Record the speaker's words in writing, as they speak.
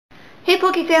Hey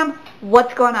PokeFam,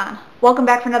 what's going on? Welcome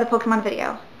back for another Pokemon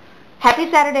video. Happy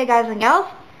Saturday, guys and gals.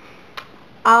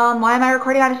 Why am I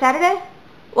recording on a Saturday?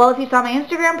 Well, if you saw my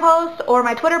Instagram post or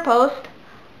my Twitter post,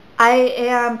 I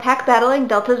am pack battling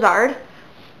DeltaZard.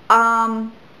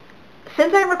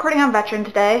 Since I'm recording on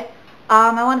Veterans Day,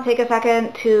 I want to take a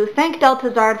second to thank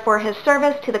DeltaZard for his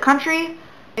service to the country.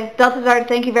 DeltaZard,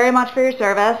 thank you very much for your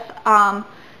service,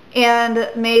 and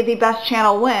may the best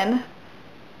channel win.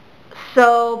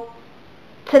 So,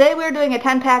 today we're doing a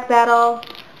 10-pack battle.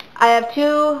 I have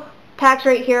 2 packs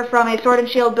right here from a Sword and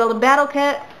Shield Build and Battle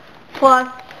Kit, plus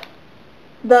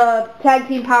the Tag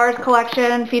Team Powers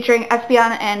collection featuring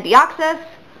Espeon and Deoxys.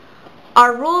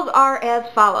 Our rules are as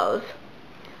follows.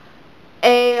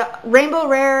 A Rainbow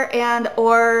Rare and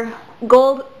or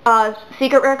Gold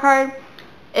Secret Rare card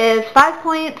is 5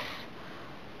 points.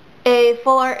 A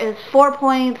Full Art is 4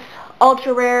 points.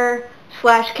 Ultra Rare /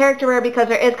 Character Rare, because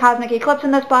there is Cosmic Eclipse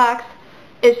in this box,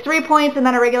 is 3 points, and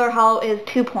then a regular hollow is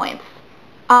 2 points.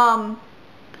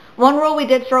 One rule we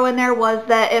did throw in there was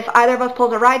that if either of us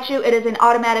pulls a Raichu, it is an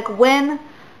automatic win,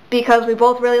 because we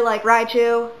both really like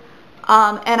Raichu,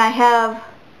 and I have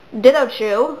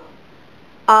Dittochew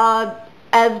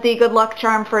as the good luck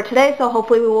charm for today, so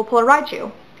hopefully we will pull a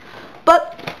Raichu.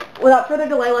 But without further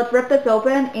delay, let's rip this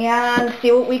open and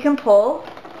see what we can pull.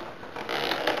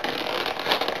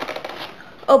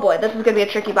 Oh boy, this is going to be a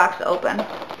tricky box to open.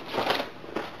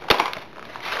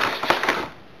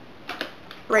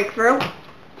 Break through.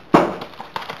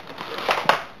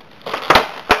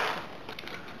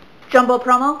 Jumbo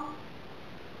promo.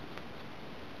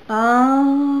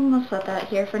 Let's set that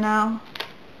here for now.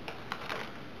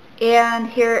 And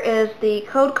here is the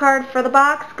code card for the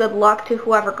box. Good luck to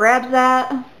whoever grabs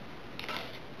that.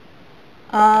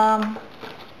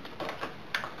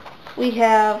 We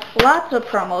have lots of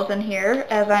promos in here,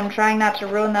 as I'm trying not to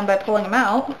ruin them by pulling them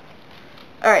out.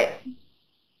 Alright.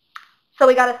 So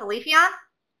we got a Leafeon,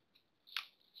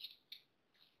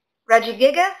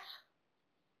 Regigigas,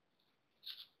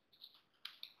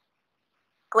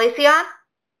 Glaceon,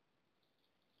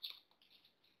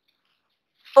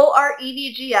 Full Art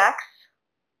EVGX,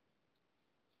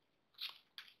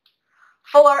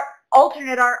 Full Art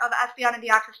Alternate Art of Espeon and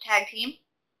Deoxys Tag Team,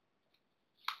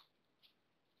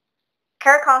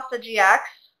 Caracosta GX,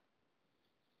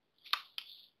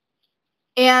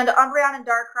 and Umbreon and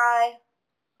Darkrai,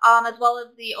 as well as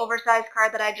the oversized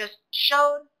card that I just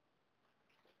showed.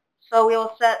 So we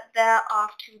will set that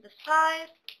off to the side,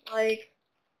 like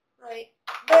right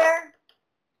there.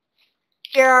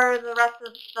 Here are the rest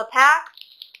of the packs.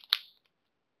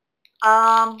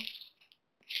 I'll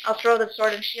throw the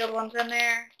Sword and Shield ones in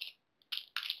there.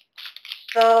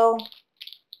 So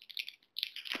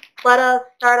let us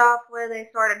start off with a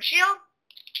Sword and Shield.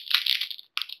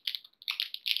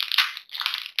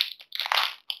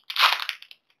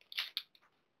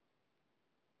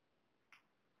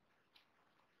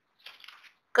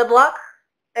 Good luck.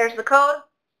 There's the code.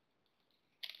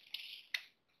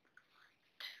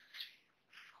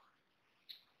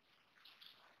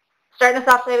 Starting us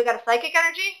off today, we got a Psychic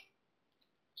Energy,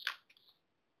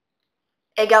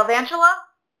 a Galvantula,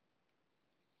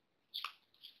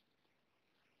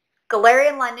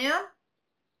 Galarian Linoone,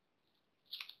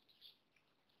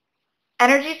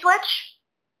 Energy Switch,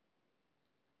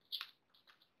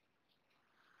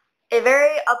 a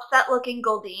very upset looking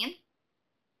Goldeen,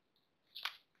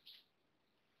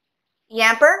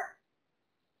 Yamper,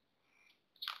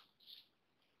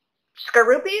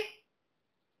 Skorupi,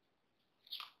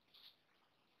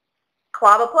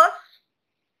 Clobbopus,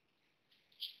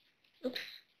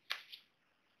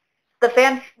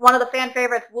 one of the fan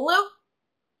favorites, Wooloo,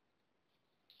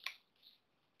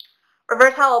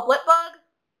 Reverse Hollow Blipbug,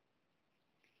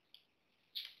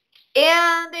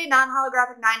 and a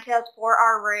non-holographic Ninetales for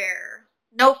our rare.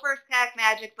 No first pack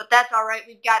magic, but that's alright,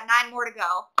 we've got 9 more to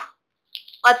go.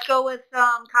 Let's go with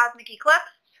some Cosmic Eclipse.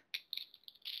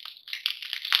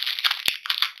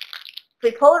 If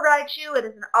we pull a Raichu, it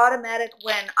is an automatic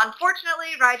win.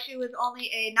 Unfortunately, Raichu is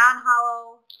only a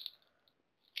non-hollow,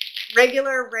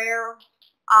 regular, rare.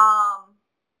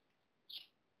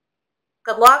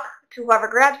 Good luck to whoever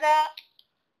grabs that.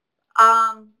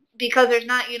 Because there's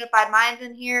not Unified Minds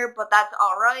in here, but that's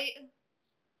alright.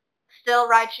 Still,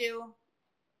 Raichu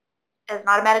is an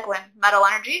automatic win. Metal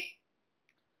Energy.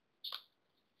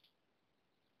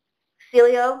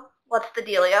 Celio, what's the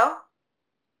dealio?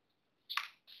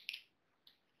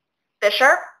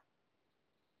 Bisharp,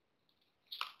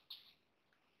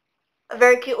 a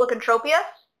very cute looking Tropius,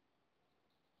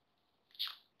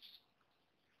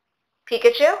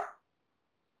 Pikachu,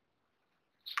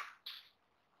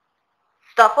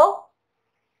 Stuffle,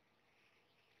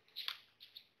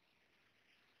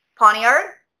 Pawniard,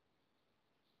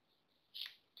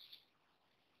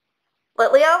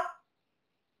 Litleo,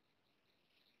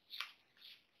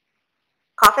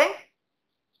 Coughing,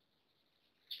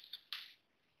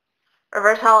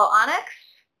 Reverse Hollow Onyx,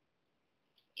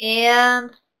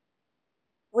 and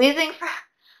Wheezing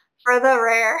for the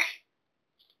rare.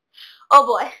 Oh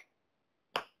boy.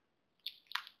 Let's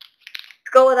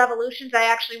go with evolutions. I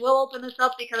actually will open this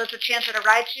up because it's a chance at a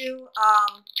Raichu.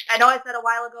 I know I said a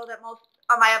while ago that most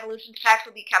of my evolutions packs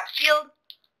will be kept sealed.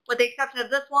 With the exception of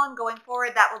this one, going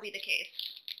forward, that will be the case.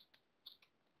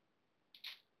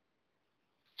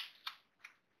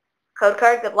 Code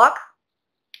card, good luck.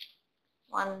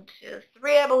 1, 2,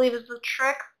 3, I believe is the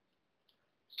trick.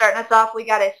 Starting us off, we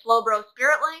got a Slowbro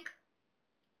Spirit Link,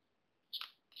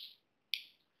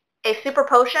 a Super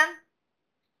Potion,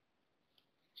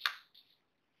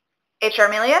 a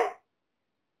Charmeleon,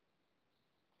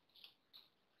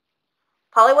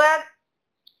 Poliwag,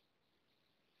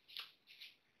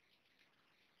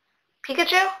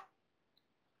 Pikachu,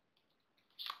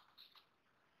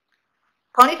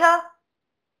 Ponyta,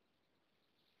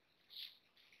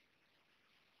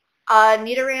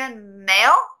 Nidoran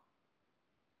Male,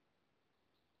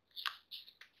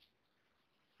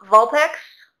 Vulpix,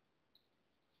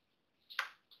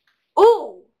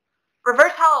 ooh,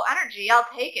 Reverse Hollow Energy, I'll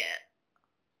take it,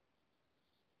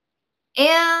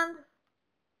 and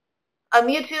a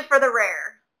Mewtwo for the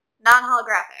rare,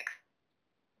 non-holographic.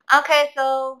 Okay,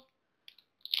 so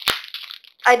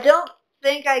I don't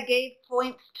think I gave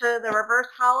points to the Reverse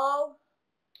Hollow,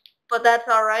 but that's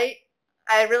alright.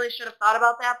 I really should have thought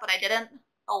about that, but I didn't.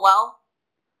 Oh well.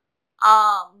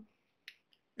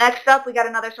 Next up, we got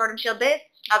another Sword and Shield base,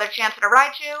 another chance at a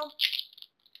Raichu.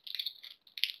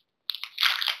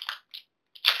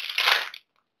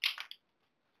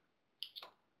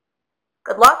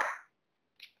 Good luck.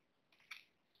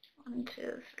 1, 2,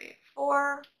 3,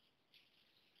 4.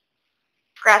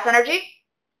 Grass Energy.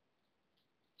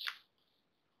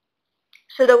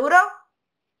 Sudowoodo.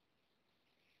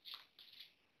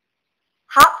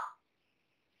 Hop.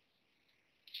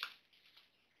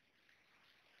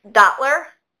 Dottler.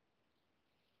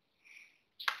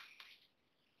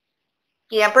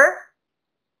 Yamper.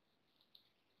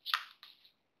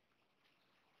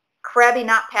 Krabby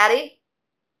Not Patty.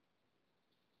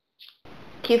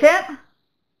 Cupid.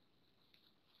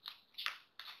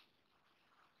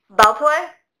 Baltoy.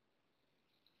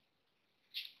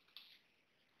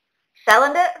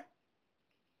 Salandit.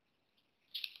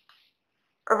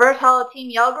 Reverse Hollow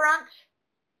Team Yellgrunt.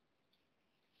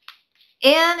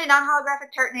 And a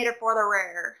non-holographic Turtonator for the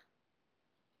rare.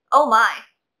 Oh my.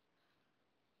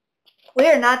 We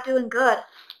are not doing good.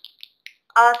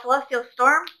 Celestial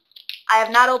Storm. I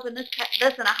have not opened this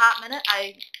in a hot minute.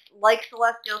 I like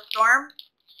Celestial Storm.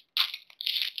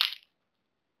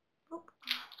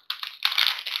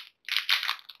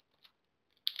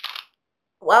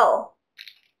 Well.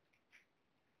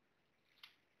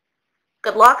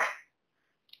 Good luck.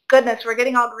 Goodness, we're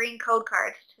getting all green code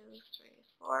cards. 2, 3,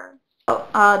 4.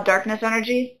 Oh, Darkness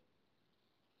Energy.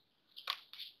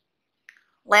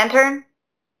 Lantern.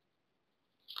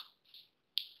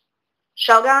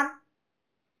 Shelgon.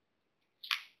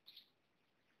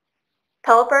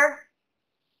 Pelipper.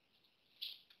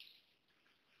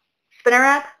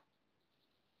 Spinnerack.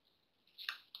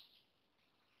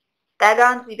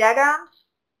 Bagons be Bagons.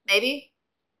 Maybe.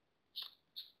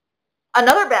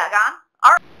 Another Bagon.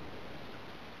 Alright.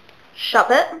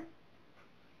 Shuppet.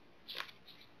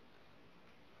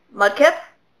 Mudkip.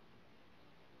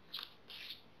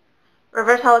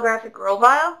 Reverse holographic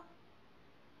Grovyle.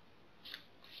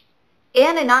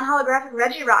 And a non-holographic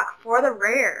Regirock for the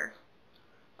rare.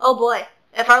 Oh boy.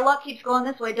 If our luck keeps going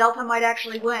this way, Delta might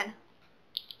actually win.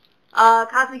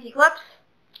 Cosmic Eclipse.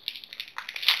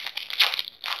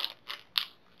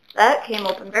 That came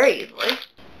open very easily.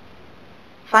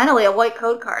 Finally, a white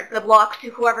code card. Good luck to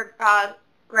whoever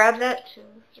grabs it. 2,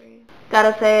 3.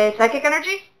 Gotta say Psychic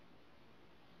Energy.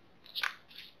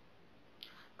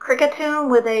 Kricketune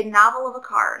with a novel of a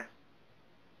card.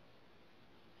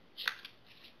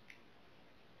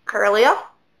 Kirlia.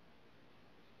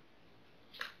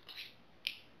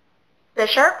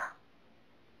 Bisharp.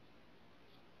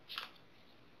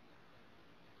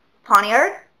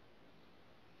 Pawniard.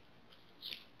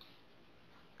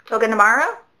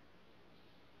 Togedemaru.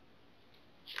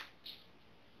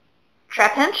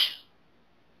 Trapinch.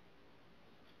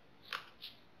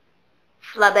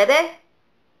 Flabebe.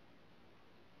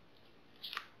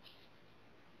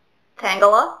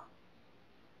 Tangela.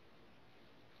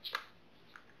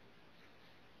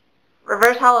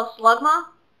 Reverse Hollow Slugma.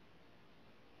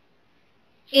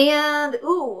 And,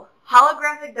 ooh,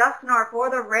 Holographic Dusknoir for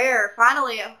the rare.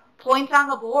 Finally, points on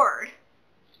the board.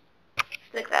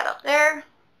 Stick that up there.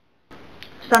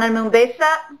 Sun and Moon base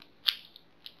set.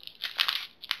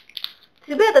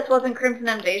 Too bad this wasn't Crimson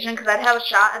Invasion, because I'd have a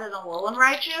shot at an Alolan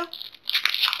Raichu.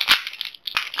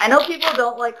 I know people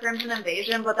don't like Crimson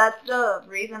Invasion, but that's the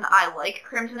reason I like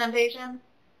Crimson Invasion.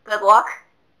 Good luck.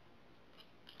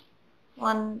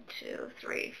 1, 2,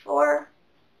 3, 4.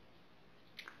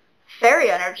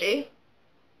 Fairy Energy.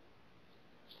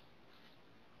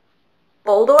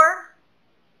 Boldor.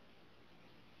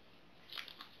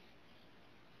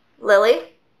 Lily.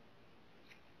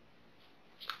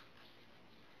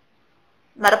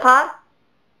 Metapod.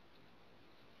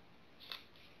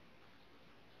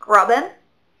 Grubbin.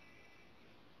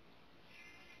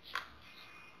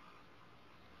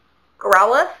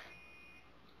 Growlithe.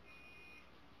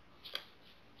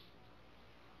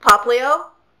 Poplio.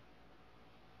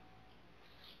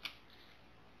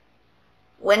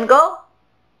 Wingull.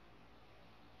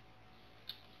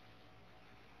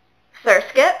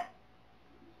 Surskit.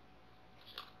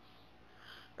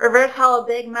 Reverse Holo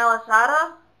Big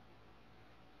Malasada.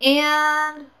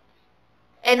 And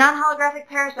a non-holographic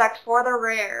Parasect for the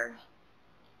rare.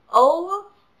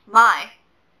 Oh my.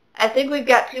 I think we've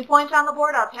got 2 points on the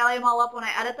board. I'll tally them all up when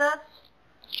I edit this.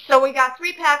 So we got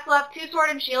 3 packs left, 2 Sword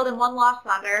and Shield and 1 Lost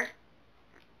Thunder.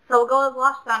 So we'll go with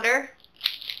Lost Thunder.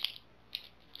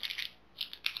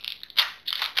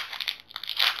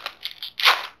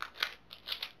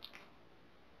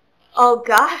 Oh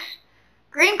gosh.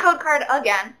 Green code card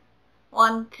again.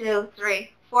 1, 2,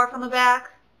 3, 4 from the back.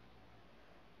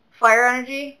 Fire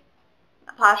Energy.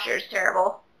 The posture is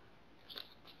terrible.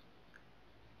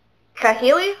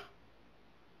 Kahili,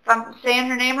 if I'm saying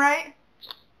her name right.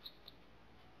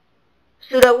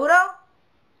 Sudowoodo.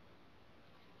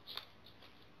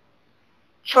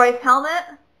 Choice Helmet.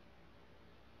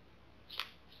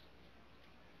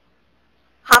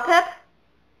 Hoppip.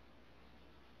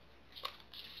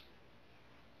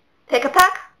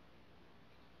 Pick-a-Peck.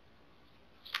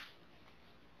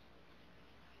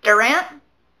 Durant.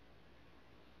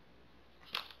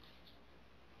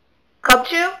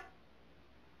 Cubchoo.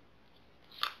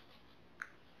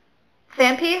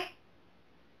 Phanpy.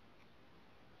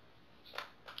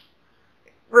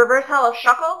 Reverse Holo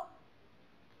Shuckle.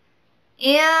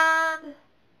 And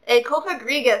a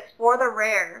Cofagrigus for the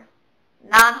rare.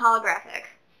 Non-holographic.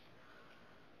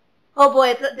 Oh boy,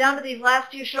 it's down to these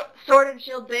last 2 Sword and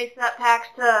Shield base set packs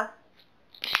to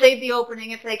save the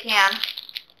opening if they can.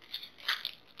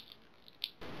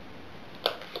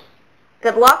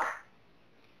 Good luck.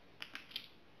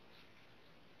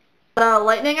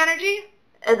 Lightning Energy.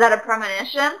 Is that a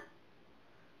premonition?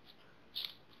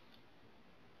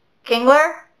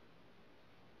 Kingler.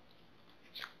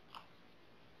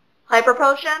 Hyper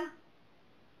Potion.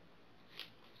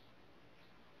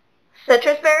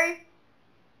 Citrus Berry.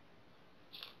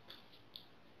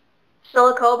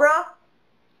 Silicobra.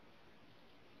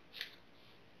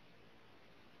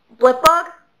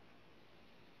 Blipbug.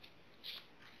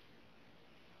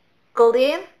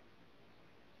 Goldeen.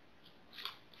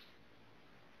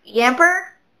 Yamper.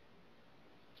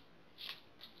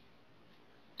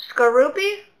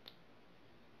 Skorupi.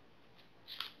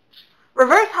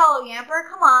 Reverse Holo Yamper,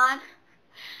 come on.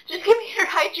 Just give me your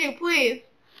Raichu, please.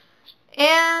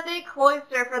 And a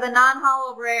Cloyster for the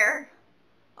non-holo rare.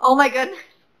 Oh my goodness.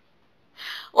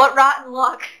 What rotten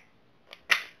luck.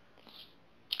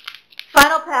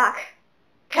 Final pack.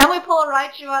 Can we pull a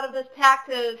Raichu out of this pack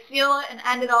to seal it and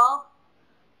end it all?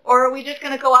 Or are we just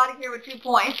going to go out of here with 2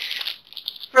 points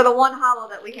for the 1 holo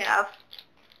that we have?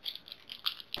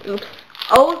 Oops.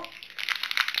 Oh.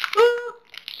 Woo.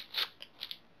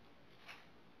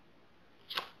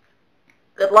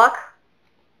 Good luck.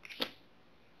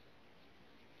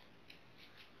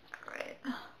 Alright.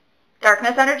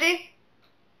 Darkness Energy.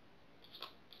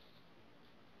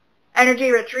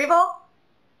 Energy Retrieval.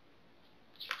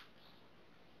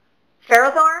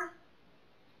 Ferrothorn.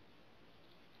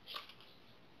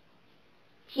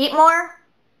 Heatmore.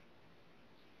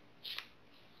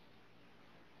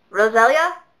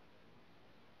 Roselia.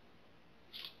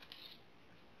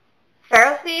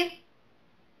 Ferroseed.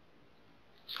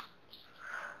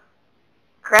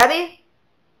 Krabby.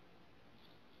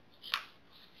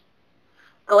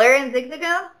 Galarian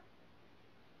Zigzagoon.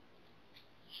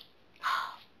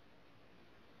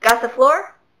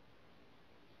 Gossifleur.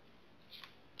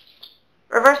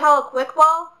 Reverse Holo Quick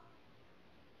Ball.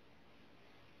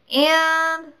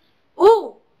 And,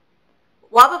 ooh,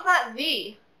 Wobbuffet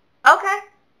V. Okay.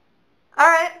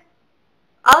 Alright.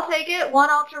 I'll take it. 1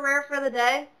 ultra rare for the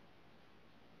day.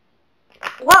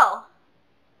 Well,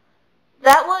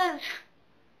 that was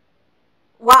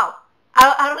wow.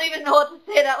 I don't even know what to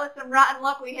say. That was some rotten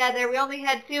luck we had there. We only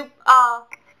had 2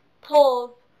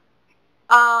 pulls.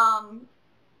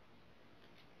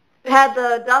 We had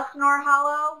the Dusknor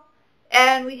Hollow,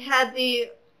 and we had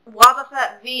the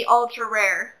Wobbuffet V Ultra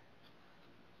Rare.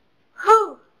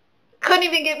 Whew! Couldn't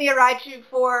even get me a Raichu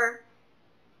for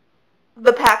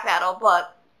the pack battle,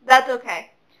 but that's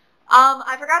okay.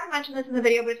 I forgot to mention this in the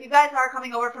video, but if you guys are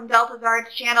coming over from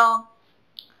DeltaZard's channel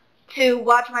to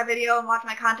watch my video and watch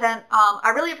my content,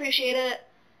 I really appreciate it.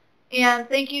 And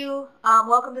thank you.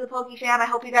 Welcome to the PokeFam. I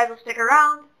hope you guys will stick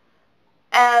around,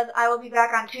 as I will be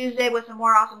back on Tuesday with some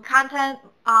more awesome content.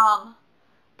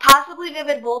 Possibly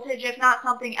Vivid Voltage, if not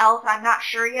something else. I'm not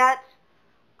sure yet.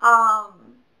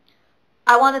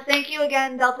 I want to thank you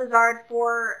again, DeltaZard,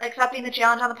 for accepting the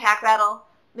challenge on the pack battle.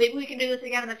 Maybe we can do this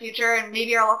again in the future, and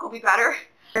maybe our luck will be better.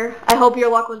 I hope your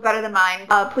luck was better than mine.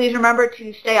 Please remember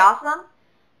to stay awesome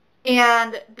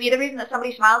and be the reason that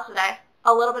somebody smiles today.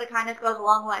 A little bit of kindness goes a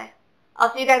long way.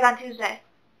 I'll see you guys on Tuesday.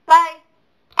 Bye!